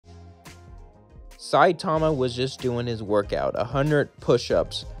Saitama was just doing his workout, 100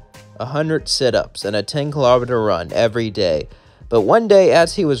 push-ups, 100 sit-ups, and a 10-kilometer run every day. But one day,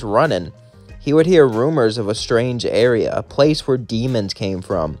 as he was running, he would hear rumors of a strange area, a place where demons came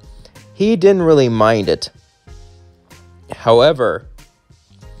from. He didn't really mind it. However,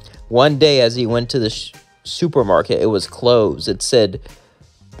 one day as he went to the supermarket, it was closed. It said,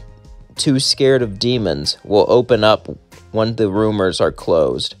 "Too scared of demons, will open up when the rumors are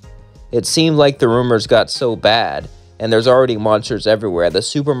closed." It seemed like the rumors got so bad, and there's already monsters everywhere. The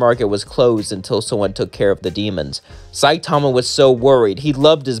supermarket was closed until someone took care of the demons. Saitama was so worried. He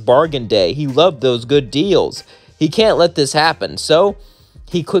loved his bargain day. He loved those good deals. He can't let this happen, so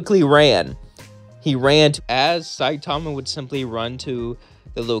he quickly ran. As Saitama would simply run to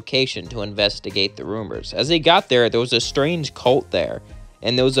the location to investigate the rumors. As he got there, there was a strange cult there,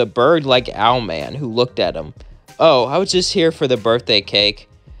 and there was a bird-like owl man who looked at him. "Oh, I was just here for the birthday cake.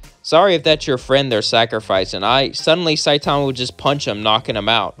 Sorry if that's your friend they're sacrificing." Suddenly Saitama would just punch him, knocking him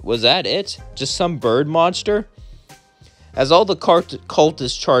out. Was that it? Just some bird monster? As all the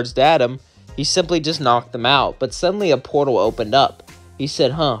cultists charged at him, he simply just knocked them out. But suddenly a portal opened up. He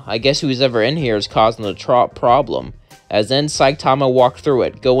said, I guess who's ever in here is causing the problem. As then Saitama walked through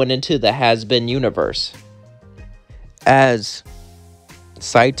it, going into the Hazbin universe. As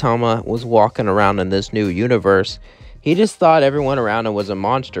Saitama was walking around in this new universe, he just thought everyone around him was a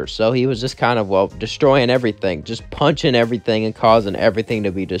monster, so he was just kind of, destroying everything, just punching everything and causing everything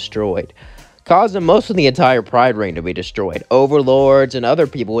to be destroyed. Causing most of the entire Pride Ring to be destroyed. Overlords and other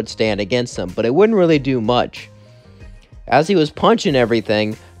people would stand against him, but it wouldn't really do much. As he was punching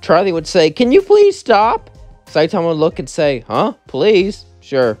everything, Charlie would say, "Can you please stop?" Saitama would look and say, "Huh? Please?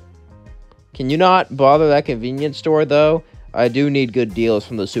 Sure. Can you not bother that convenience store, though? I do need good deals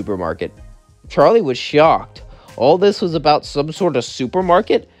from the supermarket." Charlie was shocked. All this was about some sort of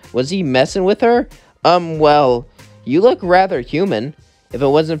supermarket? Was he messing with her? Well, you look rather human. If it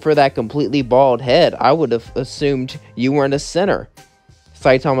wasn't for that completely bald head, I would have assumed you weren't a sinner.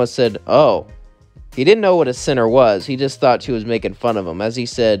 Saitama said, "Oh." He didn't know what a sinner was. He just thought she was making fun of him. As he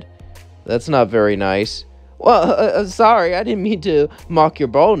said, "That's not very nice." "Well, sorry, I didn't mean to mock your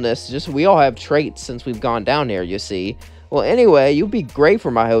boldness. Just we all have traits since we've gone down here, you see. Well, anyway, you'd be great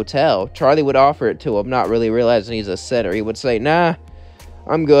for my hotel." Charlie would offer it to him, not really realizing he's a sinner. He would say, "Nah,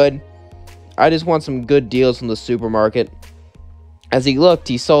 I'm good. I just want some good deals from the supermarket." As he looked,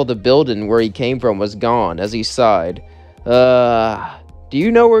 he saw the building where he came from was gone. As he sighed, "Do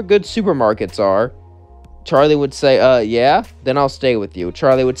you know where good supermarkets are?" Charlie would say, "Yeah, then I'll stay with you."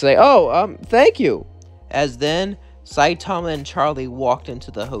 Charlie would say, "Oh, thank you." As then, Saitama and Charlie walked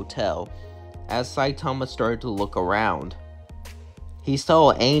into the hotel. As Saitama started to look around, he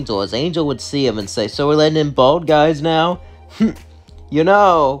saw Angel. As Angel would see him and say, "So we're letting in bald guys now?" "You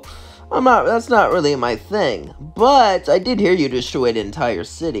know, that's not really my thing. But I did hear you destroyed an entire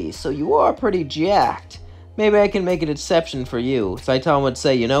city, so you are pretty jacked. Maybe I can make an exception for you." Saitama would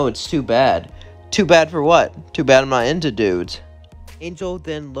say, "It's too bad." "Too bad for what?" "Too bad I'm not into dudes." Angel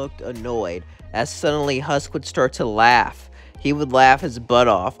then looked annoyed, as suddenly Husk would start to laugh. He would laugh his butt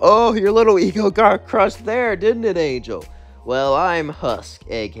off. "Oh, your little ego got crushed there, didn't it, Angel?" "Well, I'm Husk,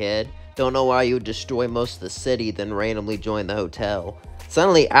 egghead. Don't know why you would destroy most of the city, then randomly join the hotel."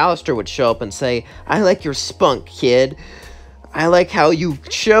 Suddenly, Alistair would show up and say, "I like your spunk, kid. I like how you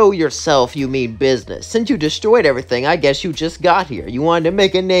show yourself you mean business. Since you destroyed everything, I guess you just got here. You wanted to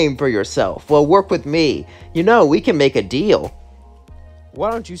make a name for yourself. Well, work with me. We can make a deal." "Why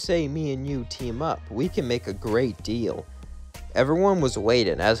don't you say me and you team up? We can make a great deal." Everyone was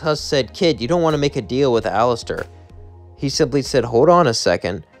waiting. As Husk said, "Kid, you don't want to make a deal with Alistair." He simply said, "Hold on a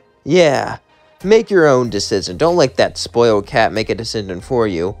second. Yeah, make your own decision. Don't let that spoiled cat make a decision for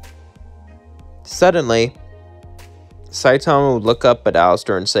you." Suddenly, Saitama would look up at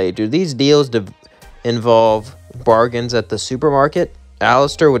Alistair and say, "Do these deals involve bargains at the supermarket?"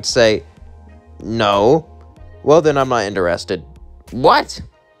 Alistair would say, "No." "Well, then I'm not interested." "What?"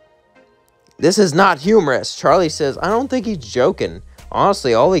 "This is not humorous." Charlie says, "I don't think he's joking.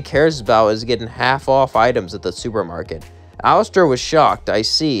 Honestly, all he cares about is getting half-off items at the supermarket." Alistair was shocked. "I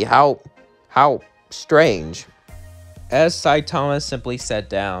see. How strange." As Saitama simply sat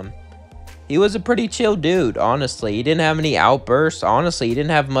down, he was a pretty chill dude, honestly. He didn't have any outbursts. Honestly, he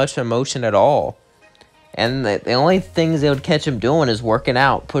didn't have much emotion at all. And the only things they would catch him doing is working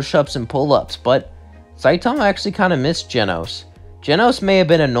out, push-ups and pull-ups. But Saitama actually kind of missed Genos. Genos may have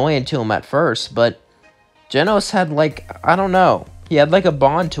been annoying to him at first, but Genos had I don't know. He had a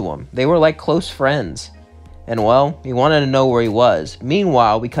bond to him. They were close friends. And well, he wanted to know where he was.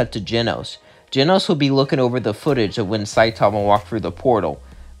 Meanwhile, we cut to Genos. Genos would be looking over the footage of when Saitama walked through the portal.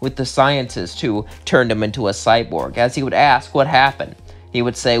 with the scientist who turned him into a cyborg. As he would ask what happened, he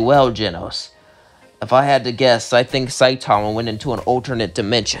would say, "Well, Genos, if I had to guess, I think Saitama went into an alternate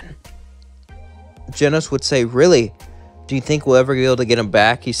dimension." Genos would say, "Really? Do you think we'll ever be able to get him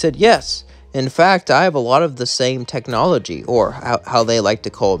back?" He said, "Yes. In fact, I have a lot of the same technology, or how they like to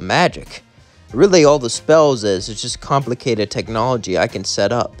call it, magic. Really, all the spells is just complicated technology I can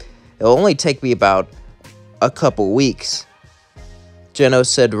set up. It'll only take me about a couple weeks." Genos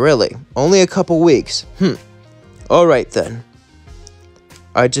said, "Really? Only a couple weeks? Alright then.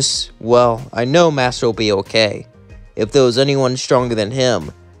 I know Master will be okay. If there was anyone stronger than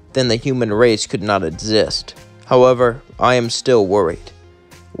him, then the human race could not exist. However, I am still worried."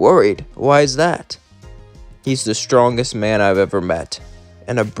 "Worried? Why is that?" "He's the strongest man I've ever met,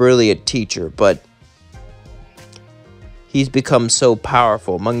 and a brilliant teacher, but he's become so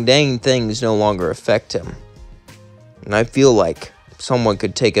powerful, mundane things no longer affect him. And I feel like someone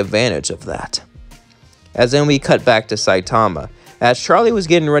could take advantage of that." As then we cut back to Saitama. As Charlie was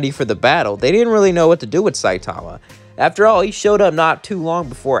getting ready for the battle, they didn't really know what to do with Saitama. After all, he showed up not too long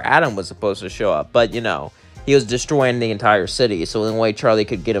before Adam was supposed to show up, but he was destroying the entire city, so the only way Charlie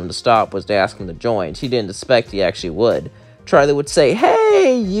could get him to stop was to ask him to join. He didn't expect he actually would. Charlie would say,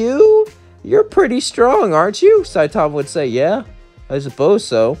 "Hey, you're pretty strong, aren't you?" Saitama would say, "Yeah, I suppose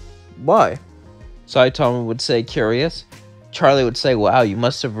so. Why?" Saitama would say, curious. Charlie would say, "Wow, you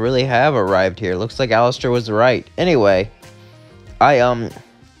must have really have arrived here. Looks like Alistair was right. Anyway,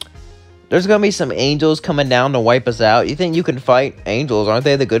 there's gonna be some angels coming down to wipe us out. You think you can fight angels? Aren't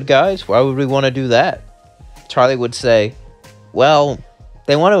they the good guys? Why would we want to do that?" Charlie would say, "Well,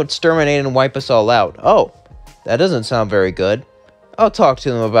 they want to exterminate and wipe us all out." "Oh, that doesn't sound very good. I'll talk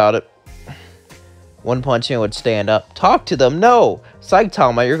to them about it." One Punch Man would stand up. "Talk to them? No!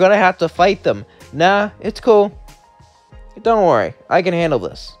 Saitama, you're gonna have to fight them." "Nah, it's cool. Don't worry, I can handle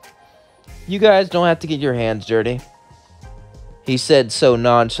this. You guys don't have to get your hands dirty." He said so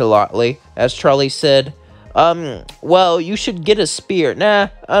nonchalantly, as Charlie said, well, you should get a spear." "Nah,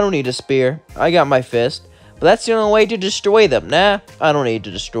 I don't need a spear. I got my fist. But that's the only way to destroy them." "Nah, I don't need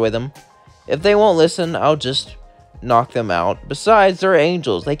to destroy them. If they won't listen, I'll just knock them out. Besides, they're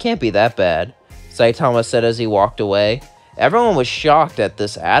angels. They can't be that bad," Saitama said as he walked away. Everyone was shocked at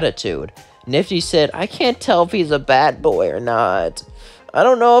this attitude. Nifty said, "I can't tell if he's a bad boy or not. I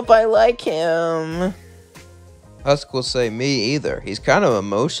don't know if I like him." Husk will say, "Me either. He's kind of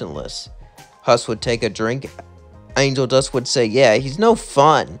emotionless." Husk would take a drink. Angel Dust would say, "Yeah, he's no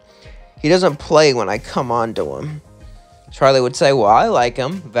fun. He doesn't play when I come on to him." Charlie would say, "Well, I like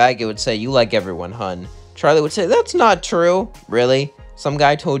him." Vaggie would say, "You like everyone, hun." Charlie would say, "That's not true." "Really? Some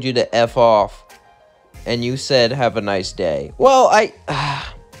guy told you to F off, and you said, 'Have a nice day.'" "Well,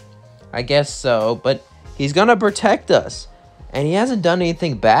 I guess so, but he's gonna protect us, and he hasn't done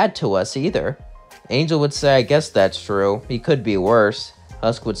anything bad to us either." Angel would say, "I guess that's true. He could be worse."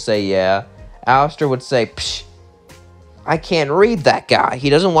 Husk would say, "Yeah." Alistair would say, "Psh, I can't read that guy.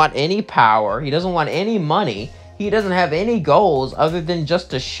 He doesn't want any power. He doesn't want any money. He doesn't have any goals other than just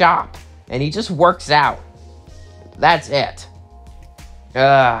to shop, and he just works out. That's it.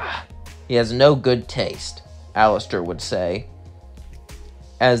 He has no good taste," Alistair would say.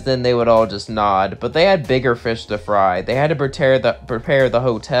 As then they would all just nod, but they had bigger fish to fry. They had to prepare the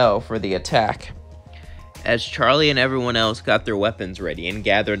hotel for the attack. As Charlie and everyone else got their weapons ready and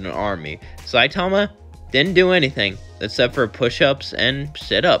gathered an army, Saitama didn't do anything except for push-ups and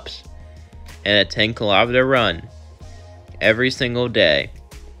sit-ups and a 10-kilometer run every single day.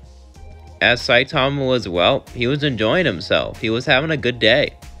 As Saitama he was enjoying himself. He was having a good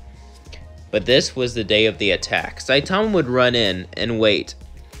day. But this was the day of the attack. Saitama would run in and wait.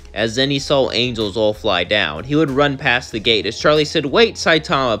 As then he saw angels all fly down. He would run past the gate. As Charlie said, "Wait,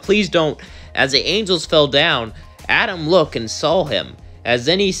 Saitama, please don't." As the angels fell down, Adam looked and saw him. As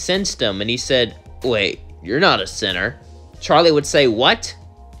then he sensed him and he said, "Wait, you're not a sinner." Charlie would say, "What?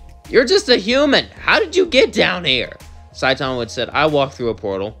 You're just a human. How did you get down here?" Saitama would say, "I walked through a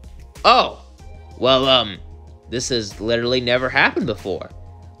portal." "Oh, well, this has literally never happened before."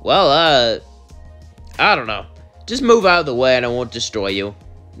 "Well, I don't know. Just move out of the way and I won't destroy you."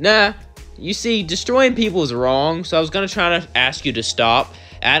 "Nah, you see, destroying people is wrong, so I was gonna try to ask you to stop."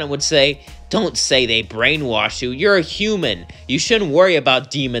 Adam would say, "Don't say they brainwash you. You're a human. You shouldn't worry about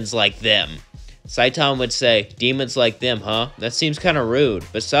demons like them." Saitama would say, "Demons like them, huh? That seems kind of rude.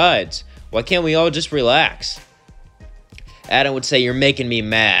 Besides, why can't we all just relax?" Adam would say, "You're making me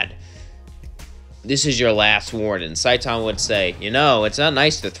mad. This is your last warning." Saitama would say, "It's not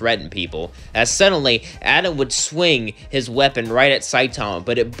nice to threaten people." As suddenly, Adam would swing his weapon right at Saitama,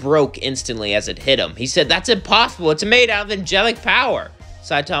 but it broke instantly as it hit him. He said, "That's impossible. It's made out of angelic power."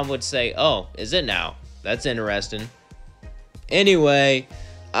 Saitama would say, "Oh, is it now? That's interesting. Anyway,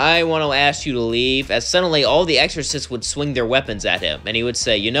 I want to ask you to leave," as suddenly all the exorcists would swing their weapons at him, and he would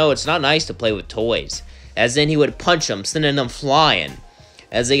say, "You know, it's not nice to play with toys," as then he would punch them, sending them flying,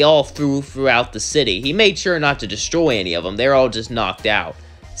 as they all flew throughout the city. He made sure not to destroy any of them. They're all just knocked out.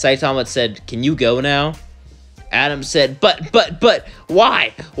 Saitama said, "Can you go now?" Adam said, but,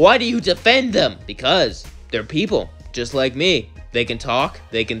 why? Why do you defend them?" "Because they're people, just like me. They can talk,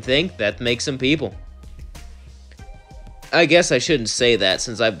 they can think, that makes them people." I guess I shouldn't say that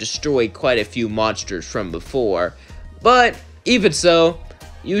since I've destroyed quite a few monsters from before, but even so,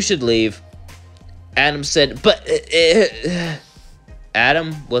 you should leave. Adam said, "But..."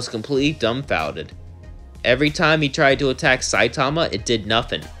 Adam was completely dumbfounded. Every time he tried to attack Saitama, it did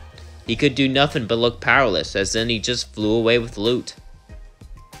nothing. He could do nothing but look powerless, as then he just flew away with loot.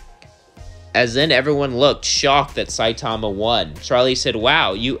 As then everyone looked, shocked that Saitama won. Charlie said,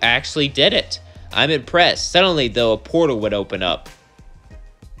 "Wow, you actually did it. I'm impressed." Suddenly, though, a portal would open up.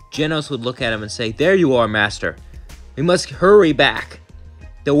 Genos would look at him and say, "There you are, Master. We must hurry back.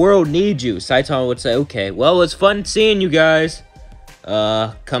 The world needs you." Saitama would say, "Okay, well, it was fun seeing you guys.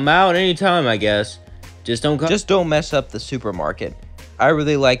 Come out anytime, I guess. Just don't mess up the supermarket. I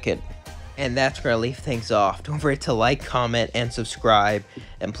really like it." And that's where I leave things off. Don't forget to like, comment, and subscribe.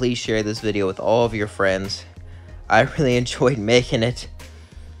 And please share this video with all of your friends. I really enjoyed making it.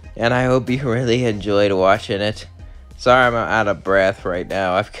 And I hope you really enjoyed watching it. Sorry I'm out of breath right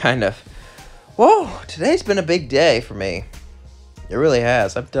now. I've kind of... Whoa, today's been a big day for me. It really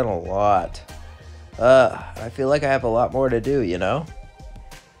has. I've done a lot. I feel like I have a lot more to do, you know?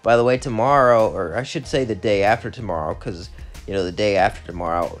 By the way, tomorrow, or I should say the day after tomorrow, because... You know, the day after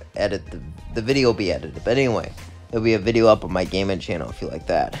tomorrow, I'll edit the video will be edited. But anyway, there'll be a video up on my gaming channel if you like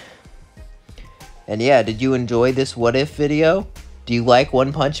that. And yeah, did you enjoy this what if video? Do you like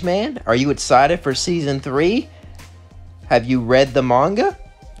One Punch Man? Are you excited for season 3? Have you read the manga?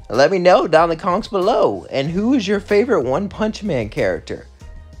 Let me know down in the comments below. And who is your favorite One Punch Man character?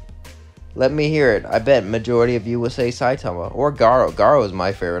 Let me hear it. I bet majority of you will say Saitama or Garo. Garo is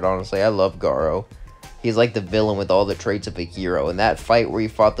my favorite, honestly. I love Garo. He's like the villain with all the traits of a hero. And that fight where he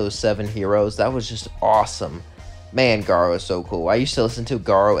fought those 7 heroes, that was just awesome. Man, Garo is so cool. I used to listen to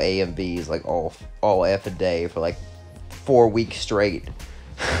Garo AMVs like all effing day for like 4 weeks straight.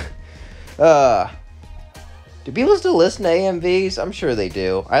 Do people still listen to AMVs? I'm sure they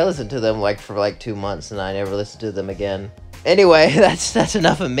do. I listened to them like for like 2 months and I never listened to them again. Anyway, that's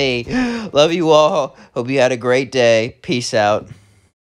enough of me. Love you all. Hope you had a great day. Peace out.